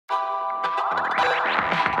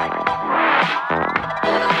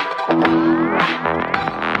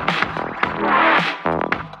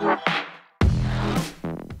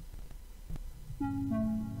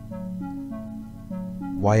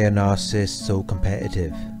Why are narcissists so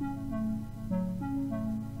competitive?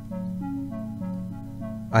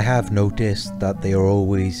 I have noticed that they are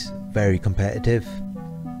always very competitive.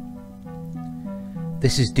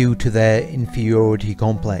 This is due to their inferiority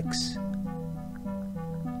complex.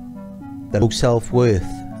 Their low self-worth,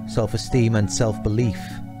 self-esteem and self-belief.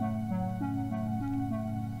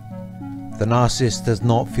 The narcissist does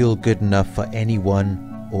not feel good enough for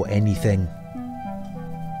anyone or anything.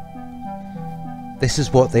 This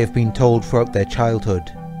is what they have been told throughout their childhood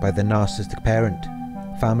by their narcissistic parent,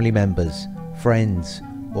 family members, friends,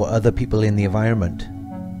 or other people in the environment.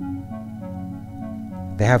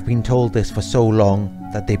 They have been told this for so long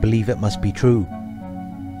that they believe it must be true.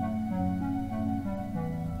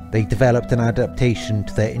 They developed an adaptation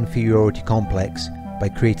to their inferiority complex by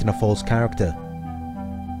creating a false character.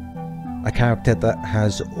 A character that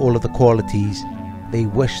has all of the qualities they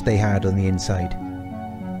wish they had on the inside.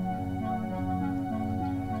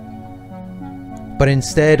 But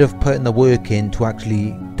instead of putting the work in to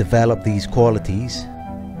actually develop these qualities,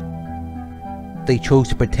 they chose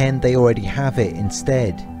to pretend they already have it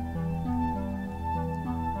instead.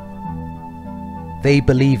 They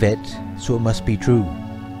believe it, so it must be true.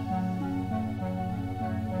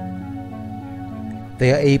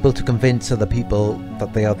 They are able to convince other people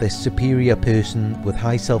that they are this superior person with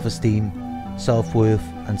high self-esteem, self-worth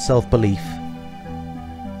and self-belief.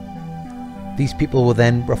 These people will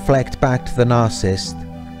then reflect back to the narcissist,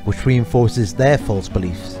 which reinforces their false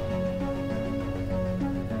beliefs.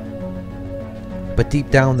 But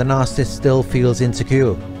deep down, the narcissist still feels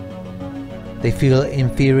insecure. They feel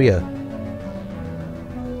inferior.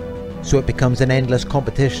 So it becomes an endless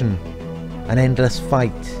competition, an endless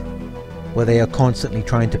fight, where they are constantly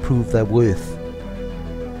trying to prove their worth.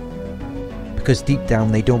 Because deep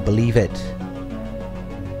down they don't believe it.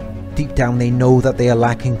 Deep down they know that they are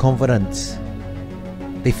lacking confidence.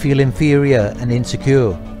 They feel inferior and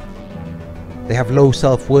insecure. They have low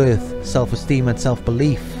self-worth, self-esteem and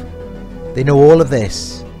self-belief. They know all of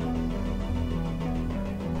this.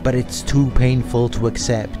 But it's too painful to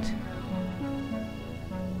accept.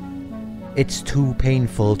 It's too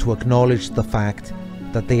painful to acknowledge the fact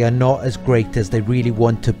that they are not as great as they really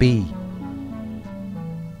want to be.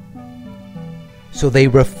 So they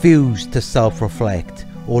refuse to self-reflect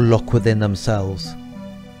or look within themselves.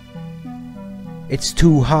 It's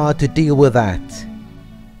too hard to deal with that.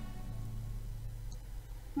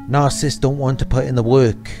 Narcissists don't want to put in the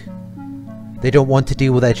work. They don't want to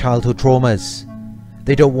deal with their childhood traumas.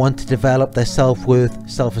 They don't want to develop their self-worth,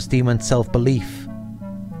 self-esteem and self-belief.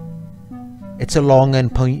 It's a long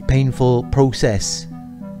and painful process.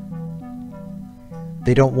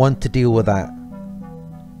 They don't want to deal with that.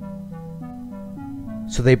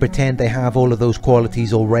 So they pretend they have all of those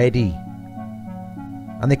qualities already.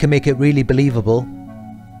 And they can make it really believable,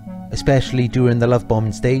 especially during the love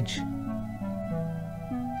bombing stage.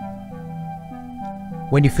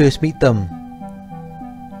 When you first meet them,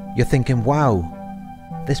 you're thinking, wow,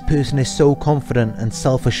 this person is so confident and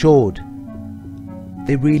self-assured.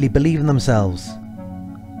 They really believe in themselves.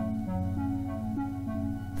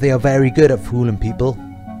 They are very good at fooling people.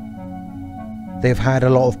 They've had a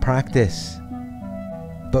lot of practice.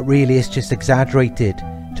 But really it's just exaggerated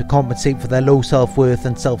to compensate for their low self-worth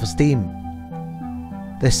and self-esteem.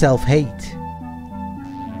 Their self-hate.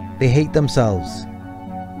 They hate themselves.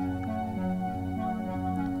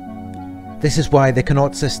 This is why they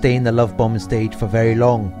cannot sustain the love bombing stage for very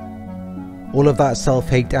long. All of that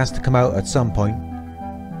self-hate has to come out at some point.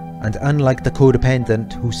 And unlike the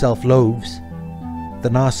codependent who self-loathes, the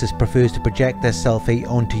narcissist prefers to project their self-hate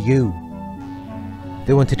onto you.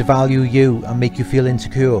 They want to devalue you and make you feel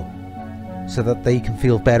insecure, so that they can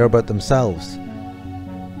feel better about themselves.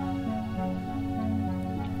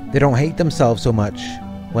 They don't hate themselves so much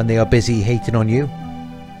when they are busy hating on you.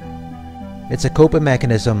 It's a coping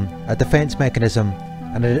mechanism, a defense mechanism,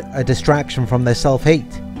 and a distraction from their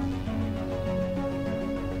self-hate.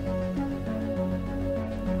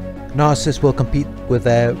 Narcissists will compete with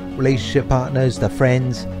their relationship partners, their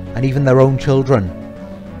friends, and even their own children.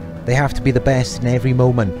 They have to be the best in every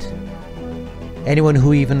moment. Anyone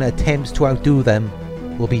who even attempts to outdo them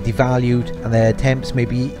will be devalued and their attempts may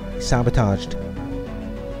be sabotaged.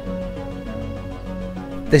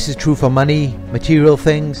 This is true for money, material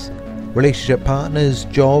things, relationship partners,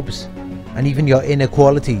 jobs, and even your inner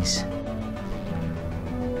qualities.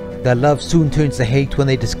 Their love soon turns to hate when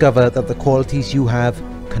they discover that the qualities you have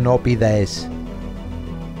cannot be theirs.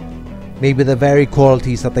 Maybe the very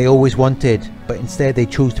qualities that they always wanted, but instead they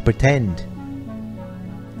chose to pretend.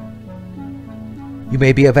 You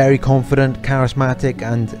may be a very confident, charismatic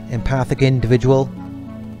and empathic individual.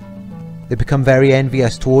 they become very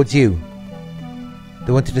envious towards you.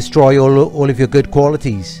 They want to destroy all of your good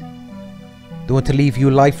qualities. They want to leave you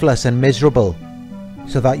lifeless and miserable,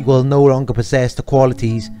 so that you will no longer possess the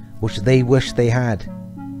qualities which they wish they had.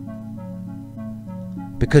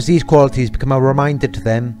 Because these qualities become a reminder to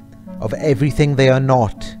them of everything they are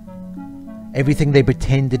not, everything they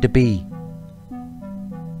pretended to be.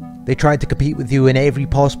 They tried to compete with you in every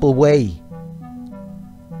possible way.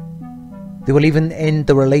 They will even end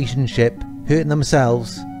the relationship, hurting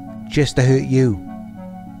themselves, just to hurt you.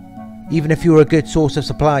 Even if you were a good source of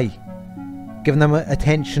supply, giving them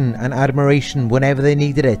attention and admiration whenever they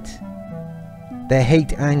needed it. Their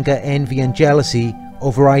hate, anger, envy and jealousy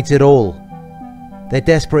overrides it all. Their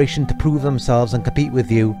desperation to prove themselves and compete with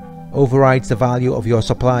you overrides the value of your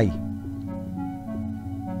supply.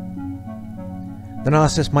 The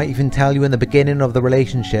narcissist might even tell you in the beginning of the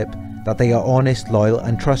relationship that they are honest, loyal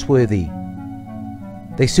and trustworthy.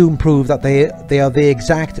 They soon prove that they are the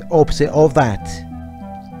exact opposite of that.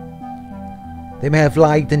 They may have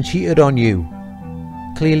lied and cheated on you,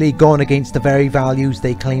 clearly gone against the very values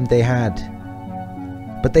they claimed they had.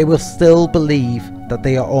 But they will still believe that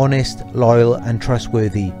they are honest, loyal and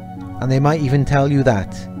trustworthy, and they might even tell you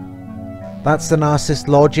that. That's the narcissist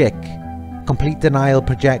logic, complete denial,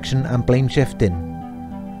 projection and blame shifting.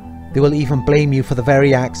 They will even blame you for the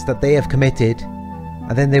very acts that they have committed,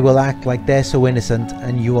 and then they will act like they're so innocent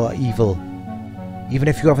and you are evil, even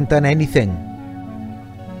if you haven't done anything.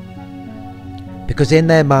 Because in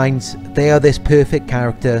their minds, they are this perfect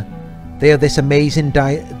character, they are this amazing,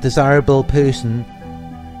 desirable person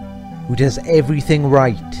who does everything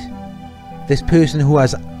right. This person who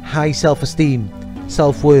has high self-esteem,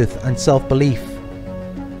 self-worth and self-belief.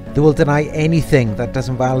 They will deny anything that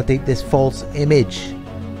doesn't validate this false image.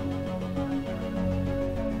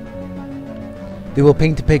 They will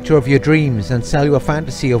paint a picture of your dreams and sell you a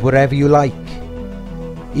fantasy of whatever you like,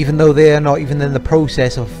 even though they are not even in the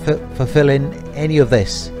process of fulfilling any of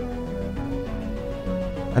this.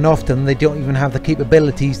 And often they don't even have the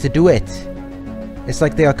capabilities to do it. It's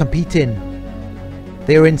like they are competing.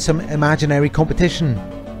 They are in some imaginary competition.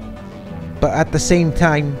 But at the same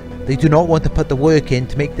time, they do not want to put the work in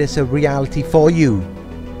to make this a reality for you.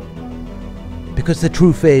 Because the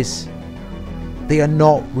truth is, they are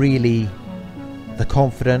not really the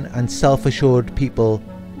confident and self-assured people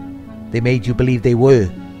they made you believe they were.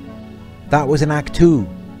 That was an act 2.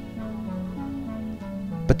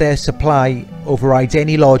 But their supply overrides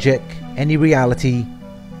any logic, any reality.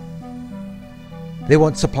 They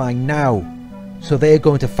want supply now, so they're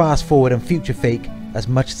going to fast forward and future fake as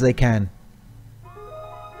much as they can.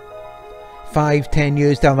 5-10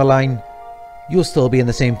 years down the line, you'll still be in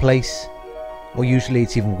the same place, or usually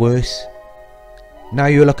it's even worse. Now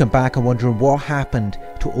you're looking back and wondering what happened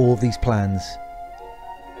to all these plans.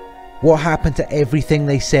 What happened to everything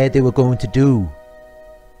they said they were going to do?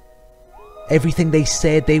 Everything they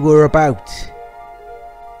said they were about?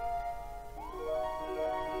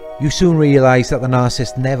 You soon realise that the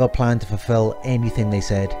narcissist never planned to fulfill anything they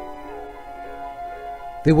said.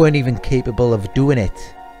 They weren't even capable of doing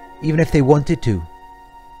it, even if they wanted to.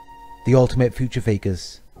 The ultimate future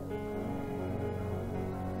fakers.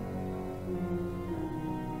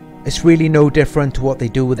 It's really no different to what they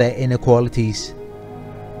do with their inequalities.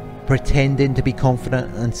 Pretending to be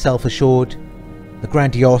confident and self-assured, the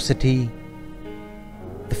grandiosity,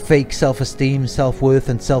 the fake self-esteem, self-worth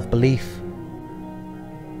and self-belief.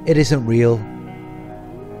 It isn't real.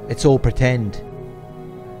 It's all pretend.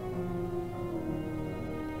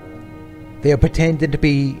 They are pretending to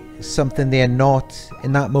be something they are not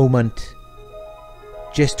in that moment,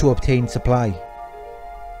 just to obtain supply.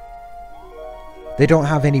 They don't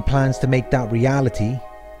have any plans to make that reality.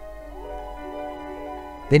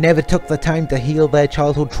 They never took the time to heal their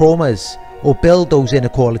childhood traumas or build those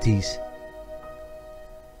inequalities.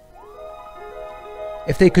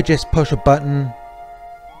 If they could just push a button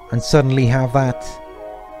and suddenly have that,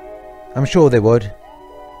 I'm sure they would.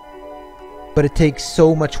 But it takes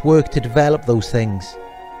so much work to develop those things,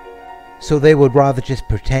 so they would rather just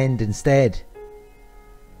pretend instead.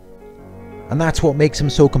 And that's what makes them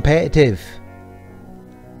so competitive.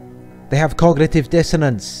 They have cognitive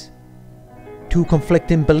dissonance, 2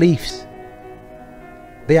 conflicting beliefs.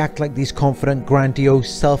 They act like these confident,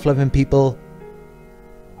 grandiose, self-loving people,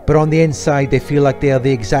 but on the inside they feel like they are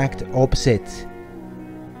the exact opposite.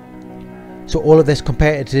 So all of this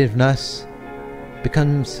competitiveness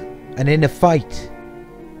becomes an inner fight.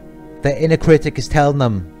 Their inner critic is telling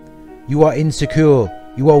them, you are insecure,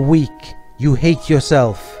 you are weak, you hate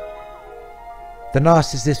yourself. The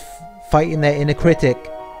narcissist is fighting their inner critic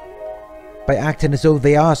by acting as though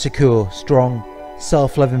they are secure, strong,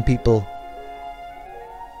 self-loving people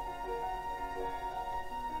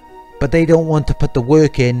But they don't want to put the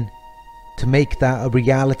work in to make that a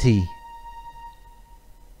reality.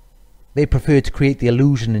 They prefer to create the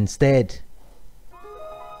illusion instead.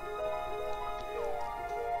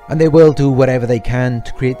 And they will do whatever they can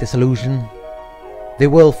to create this illusion. They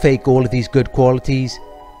will fake all of these good qualities.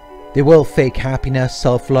 They will fake happiness,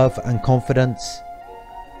 self-love and confidence.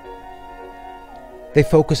 They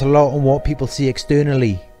focus a lot on what people see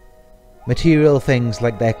externally. Material things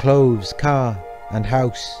like their clothes, car and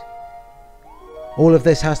house. All of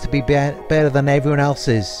this has to be better than everyone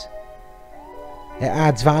else's. It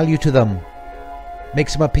adds value to them.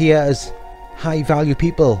 Makes them appear as high value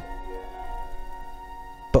people.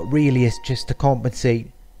 But really it's just to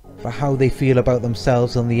compensate for how they feel about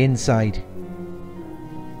themselves on the inside.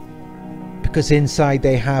 Because inside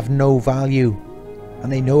they have no value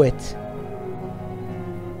and they know it.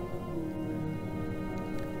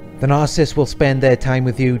 The narcissist will spend their time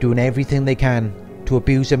with you doing everything they can to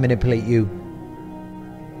abuse and manipulate you.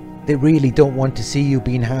 They really don't want to see you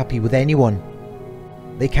being happy with anyone.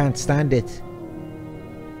 They can't stand it.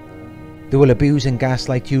 They will abuse and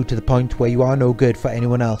gaslight you to the point where you are no good for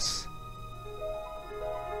anyone else.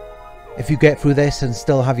 If you get through this and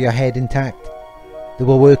still have your head intact, they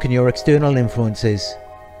will work on your external influences.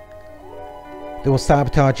 They will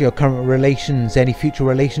sabotage your current relations, any future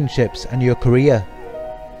relationships and your career.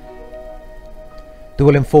 They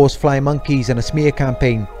will enforce flying monkeys and a smear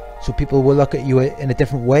campaign so people will look at you in a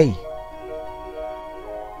different way.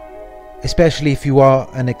 Especially if you are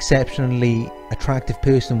an exceptionally attractive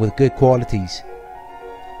person with good qualities.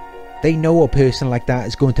 They know a person like that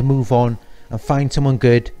is going to move on and find someone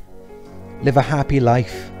good, live a happy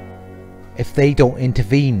life, if they don't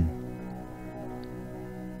intervene.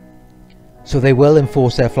 So they will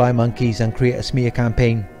enforce their fly monkeys and create a smear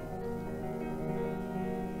campaign.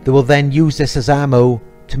 They will then use this as ammo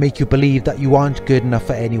to make you believe that you aren't good enough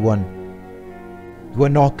for anyone. You are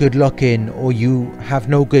not good looking or you have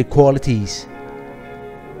no good qualities.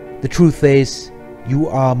 The truth is, you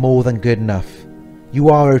are more than good enough. You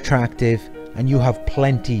are attractive and you have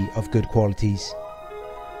plenty of good qualities.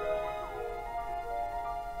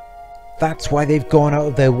 That's why they've gone out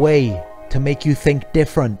of their way to make you think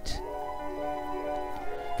different.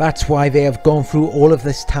 That's why they have gone through all of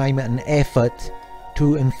this time and effort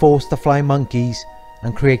to enforce the flying monkeys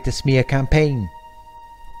and create the smear campaign.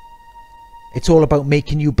 It's all about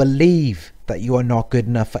making you believe that you are not good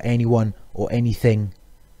enough for anyone or anything.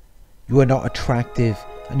 You are not attractive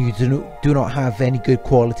and you do not have any good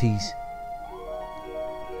qualities.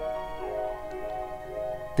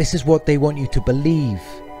 This is what they want you to believe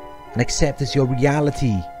and accept as your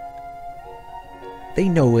reality. They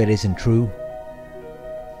know it isn't true.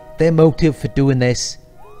 Their motive for doing this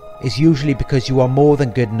is usually because you are more than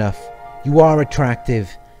good enough. You are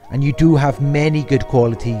attractive and you do have many good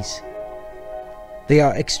qualities. They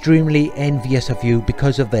are extremely envious of you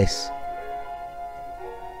because of this.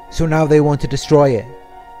 So now they want to destroy it.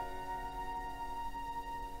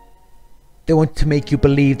 They want to make you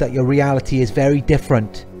believe that your reality is very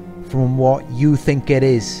different from what you think it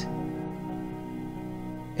is.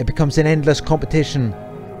 It becomes an endless competition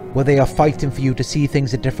where they are fighting for you to see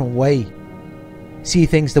things a different way. See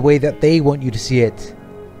things the way that they want you to see it,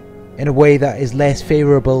 in a way that is less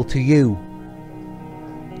favourable to you.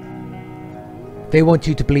 They want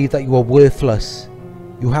you to believe that you are worthless,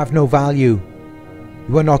 you have no value,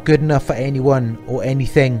 you are not good enough for anyone or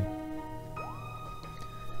anything.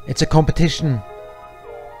 It's a competition.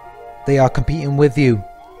 They are competing with you.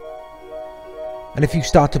 And if you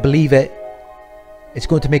start to believe it, it's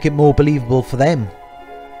going to make it more believable for them.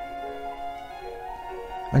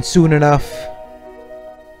 And soon enough,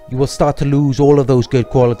 you will start to lose all of those good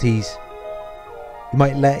qualities. You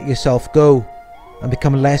might let yourself go and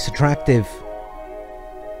become less attractive.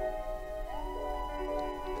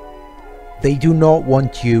 They do not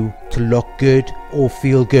want you to look good or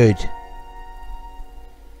feel good.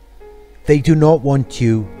 They do not want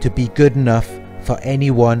you to be good enough for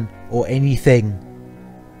anyone or anything.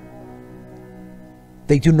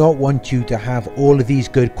 They do not want you to have all of these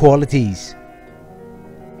good qualities.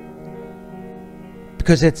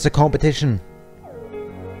 Because it's a competition.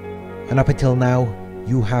 And up until now,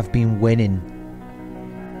 you have been winning.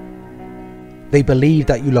 They believe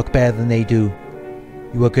that you look better than they do.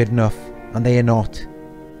 You are good enough, and they are not.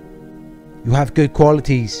 You have good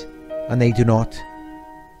qualities, and they do not.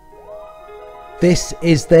 This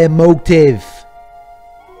is their motive.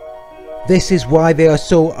 This is why they are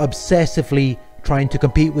so obsessively trying to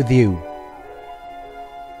compete with you.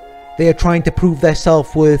 They are trying to prove their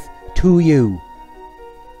self-worth to you.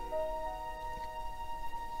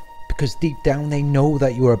 Because deep down they know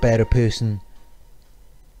that you are a better person.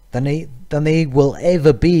 than they will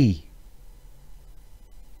ever be.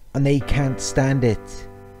 And they can't stand it.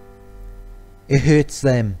 It hurts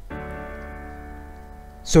them.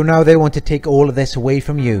 So now they want to take all of this away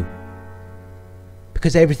from you.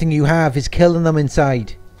 Because everything you have is killing them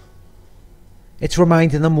inside. It's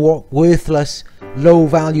reminding them what worthless, low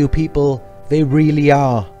value people they really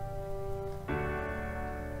are.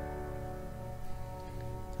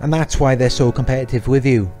 And that's why they're so competitive with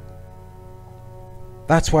you.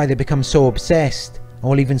 That's why they become so obsessed and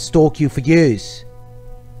will even stalk you for years.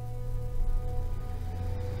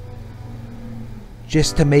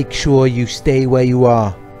 Just to make sure you stay where you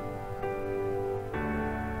are.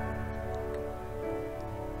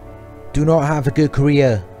 Do not have a good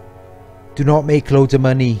career. Do not make loads of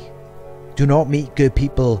money. Do not meet good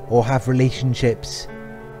people or have relationships.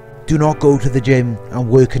 Do not go to the gym and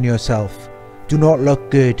work on yourself. Do not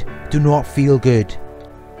look good. Do not feel good.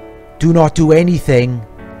 Do not do anything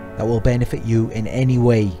that will benefit you in any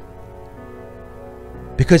way.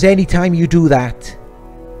 Because anytime you do that,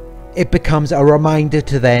 it becomes a reminder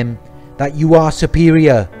to them that you are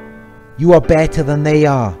superior. You are better than they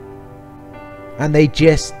are. And they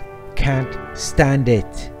just can't stand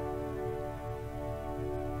it.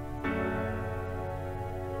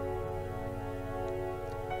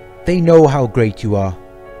 They know how great you are.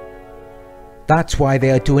 That's why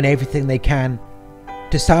they are doing everything they can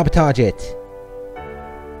to sabotage it.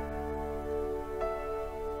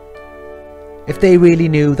 If they really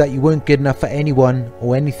knew that you weren't good enough for anyone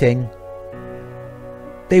or anything,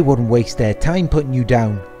 they wouldn't waste their time putting you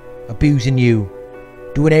down, abusing you,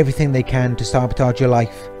 doing everything they can to sabotage your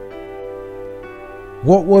life.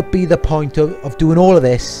 What would be the point of doing all of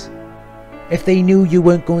this if they knew you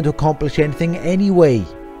weren't going to accomplish anything anyway?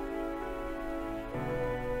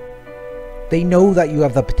 They know that you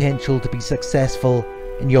have the potential to be successful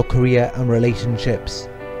in your career and relationships.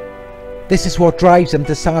 This is what drives them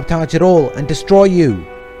to sabotage it all and destroy you.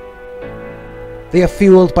 They are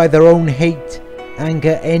fueled by their own hate,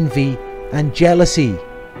 anger, envy, and jealousy.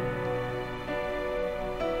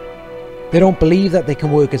 They don't believe that they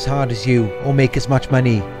can work as hard as you or make as much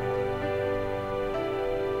money.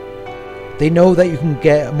 They know that you can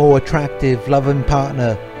get a more attractive, loving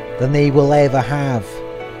partner than they will ever have.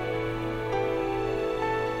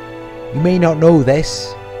 You may not know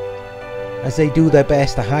this, as they do their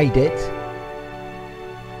best to hide it,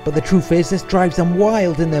 but the truth is this drives them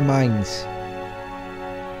wild in their minds.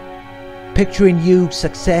 Picturing you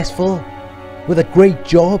successful, with a great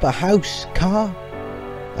job, a house, car,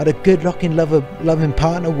 and a good looking loving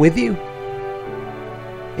partner with you,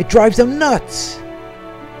 it drives them nuts,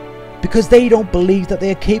 because they don't believe that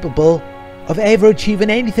they are capable of ever achieving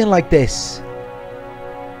anything like this.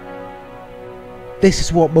 This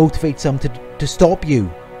is what motivates them to stop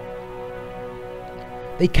you.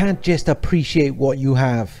 They can't just appreciate what you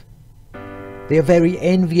have. They are very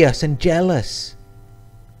envious and jealous.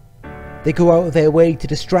 They go out of their way to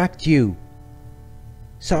distract you,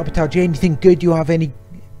 sabotage anything good you have any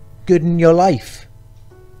good in your life.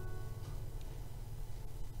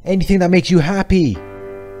 Anything that makes you happy.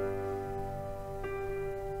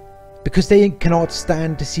 Because they cannot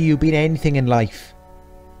stand to see you being anything in life.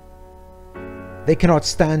 They cannot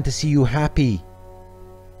stand to see you happy,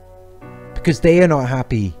 because they are not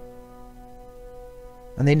happy,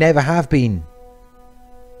 and they never have been.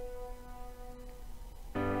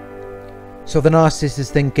 So the narcissist is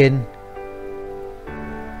thinking,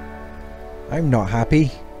 I'm not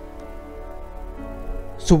happy,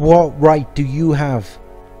 so what right do you have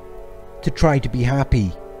to try to be happy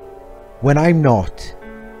when I'm not?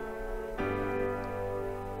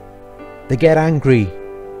 They get angry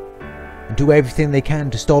and do everything they can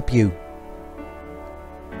to stop you.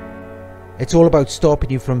 It's all about stopping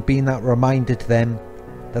you from being that reminder to them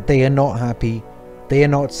that they are not happy, they are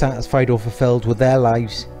not satisfied or fulfilled with their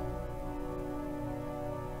lives.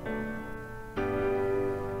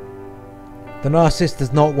 The narcissist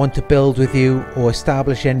does not want to build with you or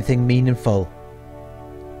establish anything meaningful.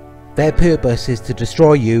 Their purpose is to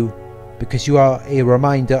destroy you because you are a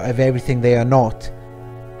reminder of everything they are not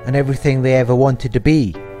and everything they ever wanted to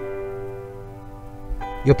be.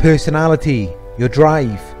 Your personality, your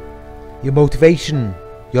drive, your motivation,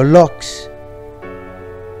 your looks,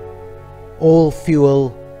 all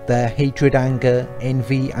fuel their hatred, anger,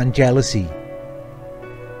 envy and jealousy.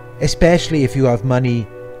 Especially if you have money,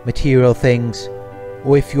 material things,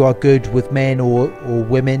 or if you are good with men or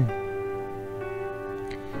women.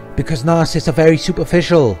 Because narcissists are very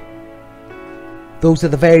superficial. Those are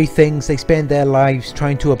the very things they spend their lives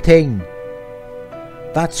trying to obtain.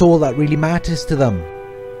 That's all that really matters to them.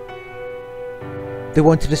 They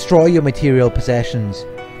want to destroy your material possessions,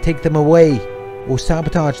 take them away, or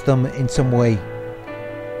sabotage them in some way.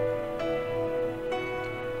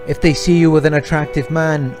 If they see you with an attractive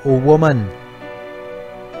man or woman,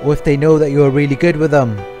 or if they know that you are really good with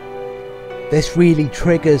them, this really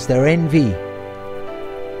triggers their envy.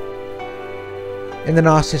 In the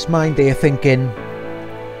narcissist's mind, they are thinking,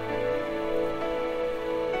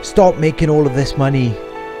 stop making all of this money.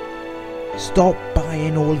 Stop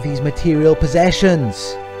buying all of these material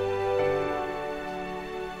possessions.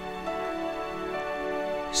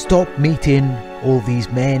 Stop meeting all these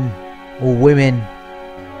men or women.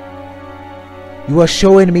 You are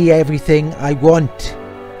showing me everything I want,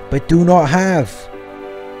 but do not have.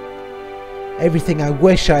 Everything I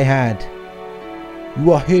wish I had.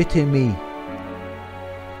 You are hurting me.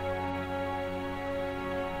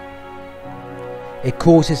 It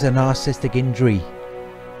causes a narcissistic injury,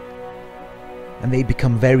 and they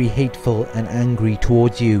become very hateful and angry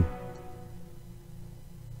towards you.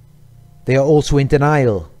 They are also in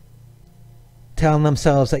denial, telling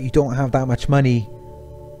themselves that you don't have that much money,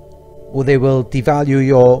 or they will devalue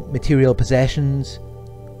your material possessions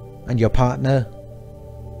and your partner.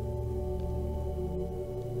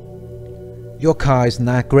 Your car isn't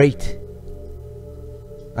that great.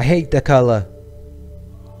 I hate the colour.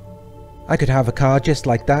 I could have a car just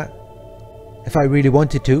like that if I really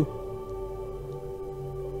wanted to.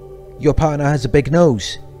 Your partner has a big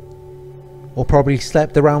nose, or probably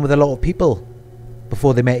slept around with a lot of people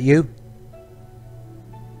before they met you.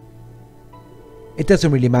 It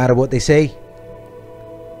doesn't really matter what they say.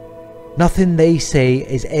 Nothing they say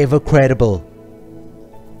is ever credible,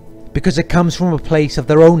 because it comes from a place of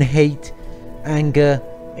their own hate, anger,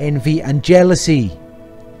 envy and jealousy.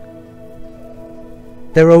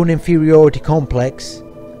 Their own inferiority complex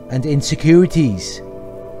and insecurities.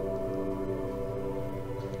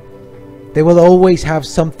 They will always have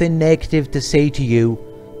something negative to say to you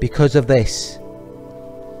because of this.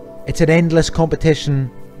 It's an endless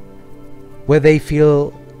competition where they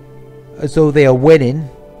feel as though they are winning,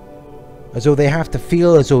 as though they have to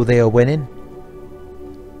feel as though they are winning.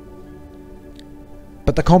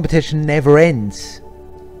 But the competition never ends.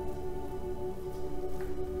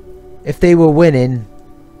 If they were winning,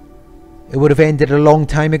 it would have ended a long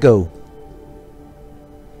time ago.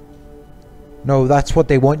 No, that's what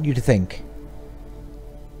they want you to think.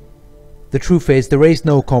 The truth is, there is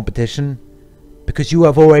no competition, because you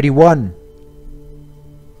have already won.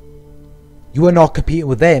 You are not competing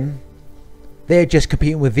with them. They're just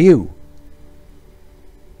competing with you.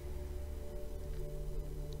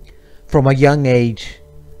 From a young age,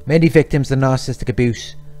 many victims of narcissistic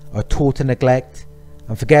abuse are taught to neglect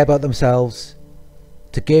and forget about themselves,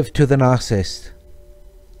 to give to the narcissist.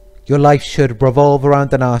 Your life should revolve around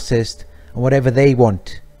the narcissist and whatever they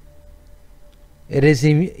want. It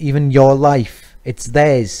isn't even your life, it's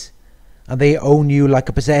theirs, and they own you like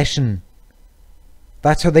a possession.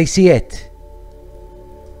 That's how they see it.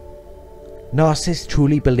 Narcissists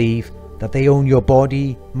truly believe that they own your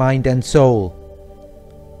body, mind and soul.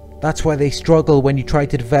 That's why they struggle when you try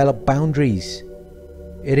to develop boundaries.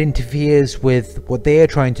 It interferes with what they are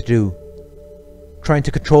trying to do, trying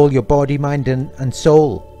to control your body, mind and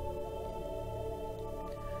soul.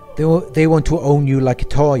 They want to own you like a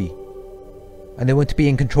toy, and they want to be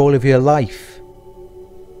in control of your life.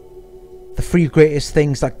 The three greatest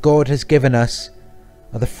things that God has given us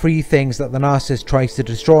are the three things that the narcissist tries to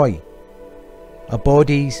destroy: our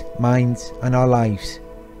bodies, minds and our lives.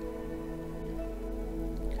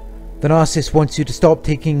 The narcissist wants you to stop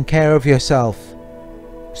taking care of yourself.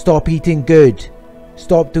 Stop eating good.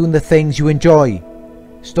 Stop doing the things you enjoy.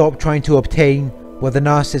 Stop trying to obtain what the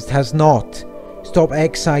narcissist has not. Stop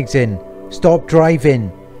exercising. Stop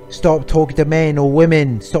driving. Stop talking to men or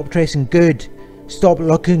women. Stop dressing good. Stop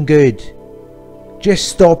looking good. Just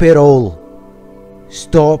stop it all.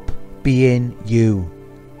 Stop being you.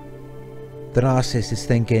 The narcissist is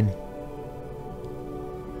thinking,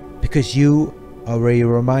 because you are a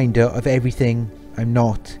reminder of everything I'm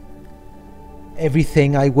not.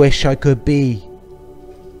 Everything I wish I could be.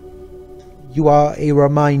 You are a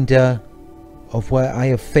reminder of where I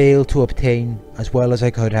have failed to obtain as well as I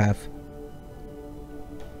could have.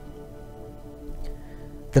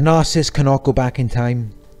 The narcissist cannot go back in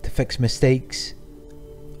time to fix mistakes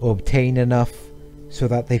or obtain enough so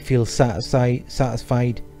that they feel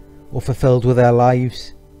satisfied or fulfilled with their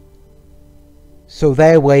lives. So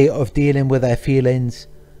their way of dealing with their feelings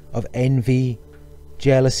of envy,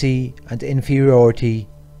 jealousy and inferiority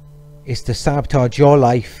is to sabotage your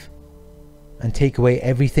life and take away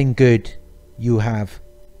everything good you have.